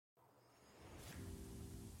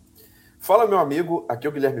Fala, meu amigo, aqui é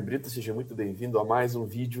o Guilherme Brito, seja muito bem-vindo a mais um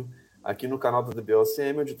vídeo aqui no canal da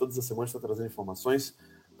DBOCM, onde todas as semanas está trazendo informações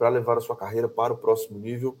para levar a sua carreira para o próximo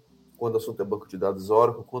nível, quando o assunto é banco de dados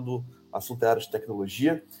Oracle, quando o assunto é área de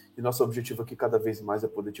tecnologia, e nosso objetivo aqui cada vez mais é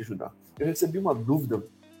poder te ajudar. Eu recebi uma dúvida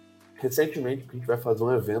recentemente, porque a gente vai fazer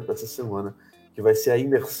um evento essa semana, que vai ser a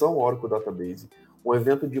imersão Oracle Database, um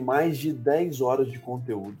evento de mais de 10 horas de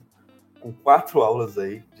conteúdo, com 4 aulas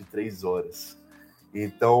aí de 3 horas.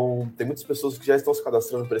 Então, tem muitas pessoas que já estão se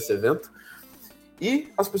cadastrando para esse evento e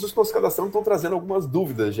as pessoas que estão se cadastrando estão trazendo algumas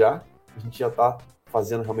dúvidas já. A gente já está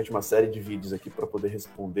fazendo realmente uma série de vídeos aqui para poder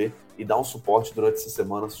responder e dar um suporte durante essa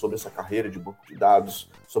semana sobre essa carreira de banco de dados,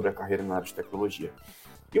 sobre a carreira na área de tecnologia.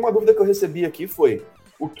 E uma dúvida que eu recebi aqui foi: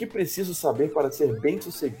 o que preciso saber para ser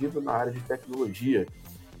bem-sucedido na área de tecnologia?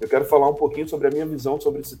 Eu quero falar um pouquinho sobre a minha visão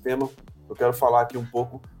sobre esse tema. Eu quero falar aqui um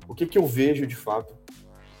pouco o que eu vejo de fato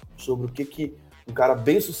sobre o que um cara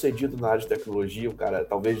bem-sucedido na área de tecnologia, um cara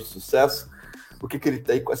talvez de sucesso, o que ele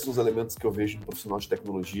tem, quais são os elementos que eu vejo no profissional de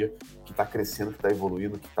tecnologia que está crescendo, que está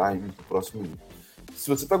evoluindo, que está indo para o próximo nível. Se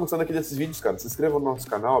você está gostando aqui desses vídeos, cara, se inscreva no nosso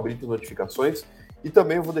canal, habilite notificações e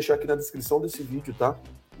também eu vou deixar aqui na descrição desse vídeo, tá?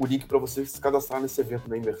 O link para você se cadastrar nesse evento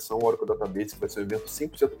na imersão Oracle Database, que vai ser um evento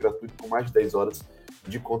 100% gratuito com mais de 10 horas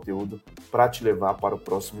de conteúdo para te levar para o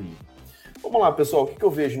próximo nível. Vamos lá, pessoal, o que eu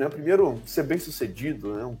vejo, né? Primeiro, ser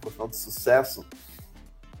bem-sucedido, né? Um profissional de sucesso.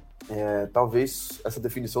 Talvez essa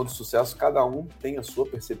definição de sucesso, cada um tem a sua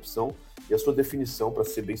percepção e a sua definição para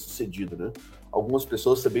ser bem-sucedido, né? Algumas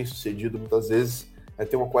pessoas ser bem-sucedido, muitas vezes, é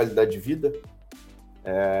ter uma qualidade de vida,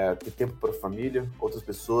 ter tempo para a família. Outras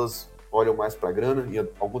pessoas olham mais para a grana em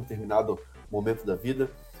algum determinado momento da vida.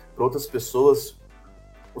 Para outras pessoas,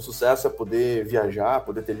 o sucesso é poder viajar,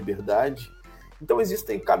 poder ter liberdade. Então,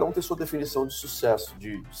 cada um tem sua definição de sucesso,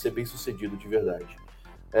 de ser bem-sucedido de verdade.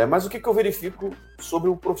 Mas o que eu verifico sobre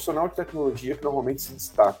um profissional de tecnologia que normalmente se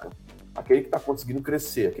destaca? Aquele que está conseguindo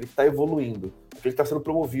crescer, aquele que está evoluindo, aquele que está sendo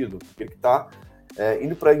promovido, aquele que está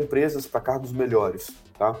indo para empresas, para cargos melhores.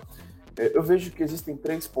 Tá? Eu vejo que existem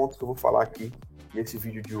 3 pontos que eu vou falar aqui nesse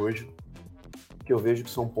vídeo de hoje, que eu vejo que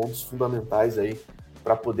são pontos fundamentais aí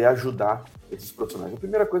para poder ajudar esses profissionais. A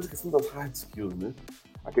primeira coisa é a questão das hard skills, né?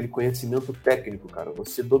 Aquele conhecimento técnico, cara,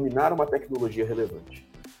 você dominar uma tecnologia relevante.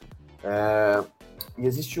 E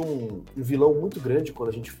existe um vilão muito grande quando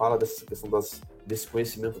a gente fala dessa questão desse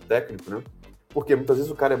conhecimento técnico, né? Porque muitas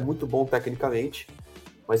vezes o cara é muito bom tecnicamente,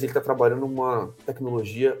 mas ele está trabalhando numa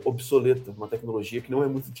tecnologia obsoleta, uma tecnologia que não é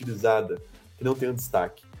muito utilizada, que não tem um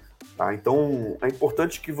destaque. Tá? Então, é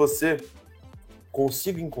importante que você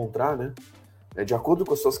consiga encontrar, né? De acordo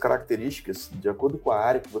com as suas características, de acordo com a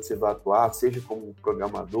área que você vai atuar, seja como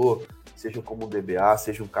programador, seja como DBA,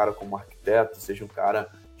 seja um cara como arquiteto, seja um cara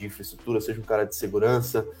de infraestrutura, seja um cara de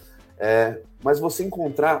segurança, mas você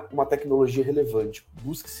encontrar uma tecnologia relevante.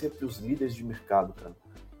 Busque sempre os líderes de mercado, cara.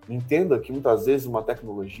 Entenda que muitas vezes uma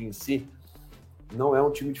tecnologia em si não é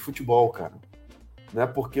um time de futebol, cara. Não é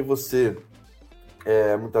porque você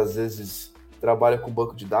muitas vezes trabalha com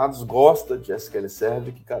banco de dados, gosta de SQL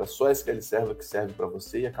Server, que, cara, só SQL Server que serve para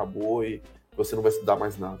você e acabou e você não vai estudar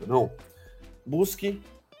mais nada. Não. Busque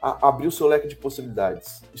abrir o seu leque de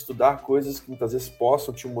possibilidades. Estudar coisas que muitas vezes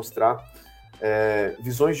possam te mostrar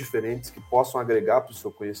visões diferentes, que possam agregar para o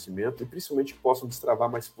seu conhecimento e principalmente que possam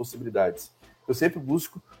destravar mais possibilidades. Eu sempre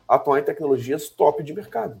busco atuar em tecnologias top de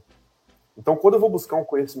mercado. Então, quando eu vou buscar um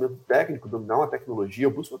conhecimento técnico, dominar uma tecnologia,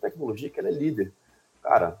 eu busco uma tecnologia que ela é líder.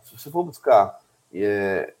 Cara, se você for buscar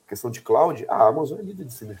questão de cloud, a Amazon é líder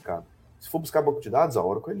desse mercado. Se for buscar banco de dados, a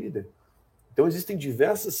Oracle é líder. Então, existem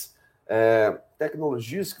diversas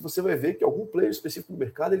tecnologias que você vai ver que algum player específico do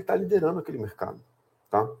mercado ele está liderando aquele mercado.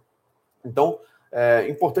 Tá? Então, é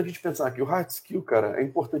importante a gente pensar que o hard skill, cara, é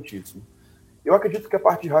importantíssimo. Eu acredito que a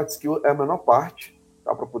parte de hard skill é a menor parte,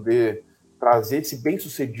 tá, para poder trazer esse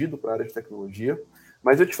bem-sucedido para a área de tecnologia.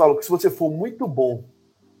 Mas eu te falo que se você for muito bom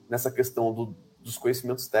nessa questão dos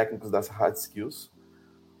conhecimentos técnicos das hard skills,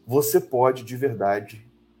 você pode, de verdade,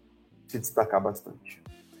 se destacar bastante.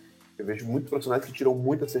 Eu vejo muitos profissionais que tiram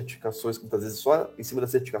muitas certificações, que muitas vezes só em cima das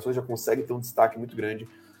certificações já conseguem ter um destaque muito grande.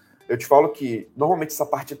 Eu te falo que, normalmente, essa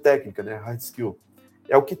parte técnica, né, hard skill,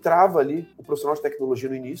 é o que trava ali o profissional de tecnologia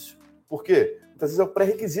no início. Por quê? Muitas vezes é o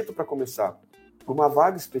pré-requisito para começar. Por uma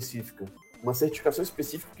vaga específica, uma certificação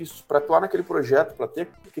específica, que para atuar naquele projeto, para ter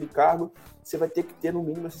aquele cargo, você vai ter que ter, no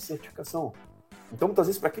mínimo, essa certificação. Então, muitas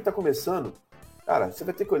vezes, para quem está começando, cara, você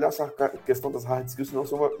vai ter que olhar essa questão das hard skills, senão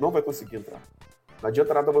você não vai conseguir entrar. Não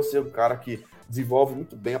adianta nada você ser um cara que desenvolve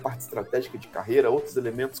muito bem a parte estratégica de carreira, outros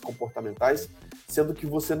elementos comportamentais, sendo que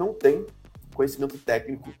você não tem conhecimento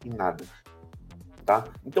técnico em nada. Tá?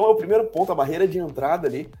 Então é o primeiro ponto, a barreira de entrada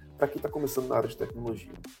ali para quem está começando na área de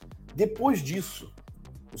tecnologia. Depois disso,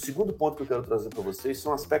 o segundo ponto que eu quero trazer para vocês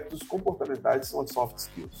são aspectos comportamentais, são as soft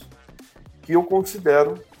skills, que eu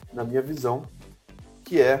considero, na minha visão,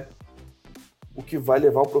 que é o que vai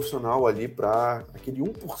levar o profissional ali para aquele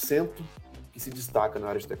 1% que se destaca na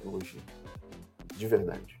área de tecnologia, de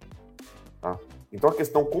verdade. Tá? Então a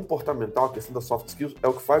questão comportamental, a questão das soft skills, é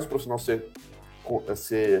o que faz o profissional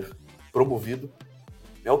ser promovido,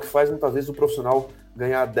 é o que faz muitas vezes o profissional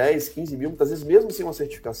ganhar 10, 15 mil, muitas vezes mesmo sem uma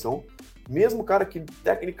certificação, mesmo o cara que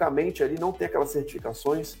tecnicamente ali não tem aquelas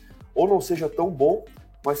certificações, ou não seja tão bom,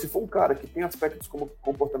 mas se for um cara que tem aspectos como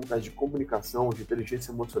comportamentais de comunicação, de inteligência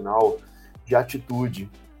emocional, de atitude,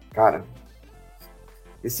 cara,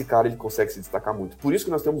 esse cara ele consegue se destacar muito. Por isso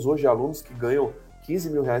que nós temos hoje alunos que ganham 15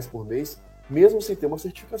 mil reais por mês, mesmo sem ter uma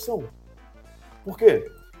certificação. Por quê?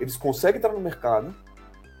 Eles conseguem entrar no mercado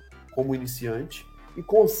como iniciante e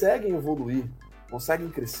conseguem evoluir, conseguem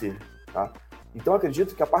crescer, tá? Então, eu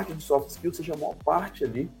acredito que a parte de soft skills seja a maior parte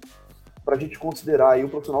ali para a gente considerar aí um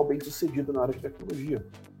profissional bem-sucedido na área de tecnologia,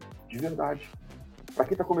 de verdade. Para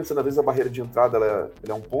quem está começando, às vezes a barreira de entrada ela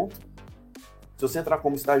é um ponto. Se você entrar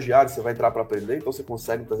como estagiário, você vai entrar para aprender, então você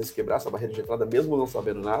consegue, muitas vezes, quebrar essa barreira de entrada mesmo não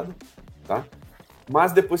sabendo nada, tá?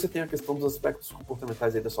 Mas depois você tem a questão dos aspectos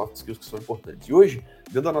comportamentais aí das soft skills que são importantes. E hoje,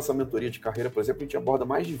 dentro da nossa mentoria de carreira, por exemplo, a gente aborda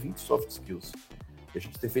mais de 20 soft skills. E a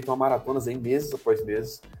gente tem feito uma maratona aí meses após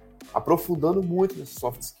meses, aprofundando muito nessas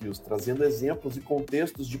soft skills, trazendo exemplos e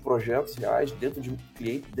contextos de projetos reais dentro de um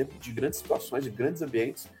cliente, dentro de grandes situações, de grandes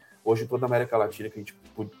ambientes, hoje em toda a América Latina que a gente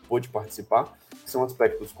pôde participar, que são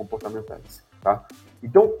aspectos comportamentais, tá?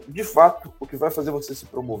 Então, de fato, o que vai fazer você ser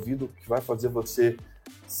promovido, o que vai fazer você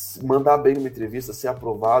mandar bem numa entrevista, ser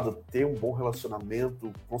aprovado, ter um bom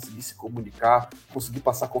relacionamento, conseguir se comunicar, conseguir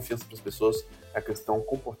passar confiança para as pessoas, é a questão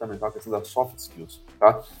comportamental, a questão das soft skills,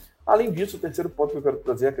 tá? Além disso, o terceiro ponto que eu quero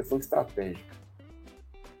trazer é a questão estratégica.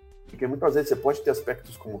 Porque muitas vezes você pode ter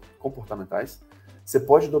aspectos como comportamentais, você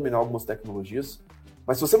pode dominar algumas tecnologias,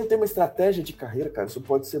 mas se você não tem uma estratégia de carreira, cara, isso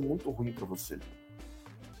pode ser muito ruim para você.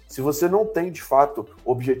 Se você não tem, de fato,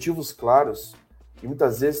 objetivos claros, e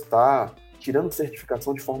muitas vezes está tirando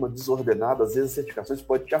certificação de forma desordenada, às vezes as certificações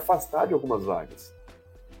podem te afastar de algumas vagas.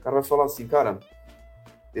 O cara vai falar assim, cara,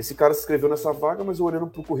 esse cara se inscreveu nessa vaga, mas eu olhando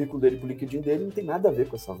para o currículo dele, para o LinkedIn dele, não tem nada a ver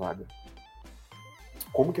com essa vaga.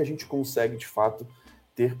 Como que a gente consegue, de fato,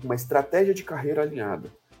 ter uma estratégia de carreira alinhada?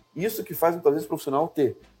 Isso que faz, muitas vezes, o profissional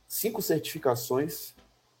ter 5 certificações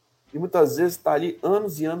e muitas vezes está ali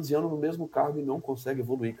anos e anos e anos no mesmo cargo e não consegue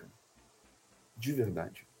evoluir, cara. De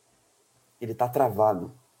verdade. Ele está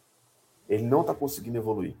travado. Ele não está conseguindo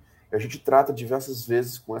evoluir. E a gente trata diversas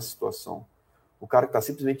vezes com essa situação. O cara que está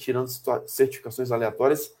simplesmente tirando certificações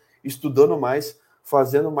aleatórias, estudando mais,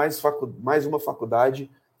 fazendo mais uma faculdade,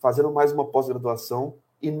 fazendo mais uma pós-graduação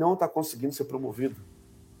e não está conseguindo ser promovido.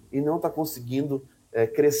 E não está conseguindo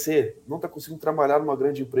crescer, não está conseguindo trabalhar numa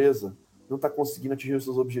grande empresa, não está conseguindo atingir os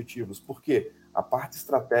seus objetivos. Por quê? A parte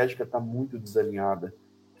estratégica está muito desalinhada,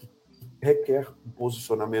 que requer um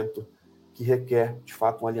posicionamento, que requer, de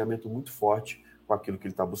fato, um alinhamento muito forte com aquilo que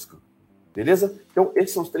ele está buscando. Beleza? Então,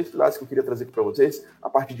 esses são os 3 pilares que eu queria trazer aqui para vocês. A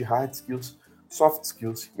parte de hard skills, soft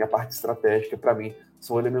skills e a parte estratégica, para mim,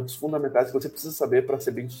 são elementos fundamentais que você precisa saber para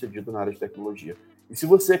ser bem sucedido na área de tecnologia. E se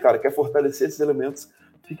você, cara, quer fortalecer esses elementos,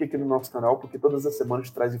 fique aqui no nosso canal, porque todas as semanas a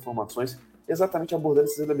gente traz informações exatamente abordando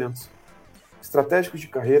esses elementos estratégicos de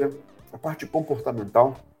carreira, a parte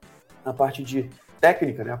comportamental, a parte de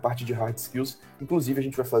técnica, né, a parte de hard skills. Inclusive, a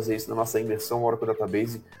gente vai fazer isso na nossa imersão Oracle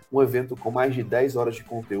Database, um evento com mais de 10 horas de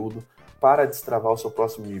conteúdo para destravar o seu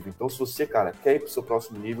próximo nível. Então, se você, cara, quer ir para o seu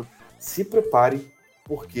próximo nível, se prepare,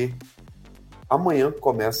 porque amanhã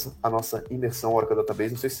começa a nossa imersão Oracle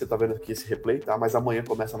Database. Não sei se você está vendo aqui esse replay, tá? Mas amanhã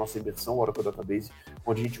começa a nossa imersão Oracle Database,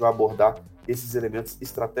 onde a gente vai abordar esses elementos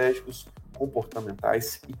estratégicos,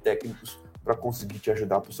 comportamentais e técnicos para conseguir te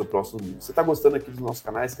ajudar para o seu próximo nível. Você está gostando aqui dos nossos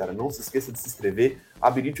canais, cara? Não se esqueça de se inscrever,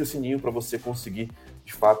 habilite o sininho para você conseguir,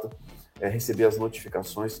 de fato, receber as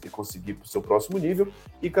notificações e conseguir para o seu próximo nível.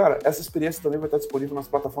 E, cara, essa experiência também vai estar disponível nas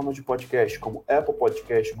plataformas de podcast, como Apple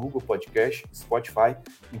Podcast, Google Podcast, Spotify.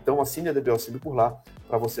 Então, assine a DB Auxílio por lá,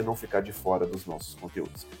 para você não ficar de fora dos nossos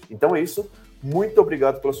conteúdos. Então é isso. Muito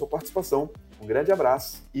obrigado pela sua participação. Um grande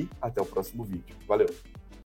abraço e até o próximo vídeo. Valeu!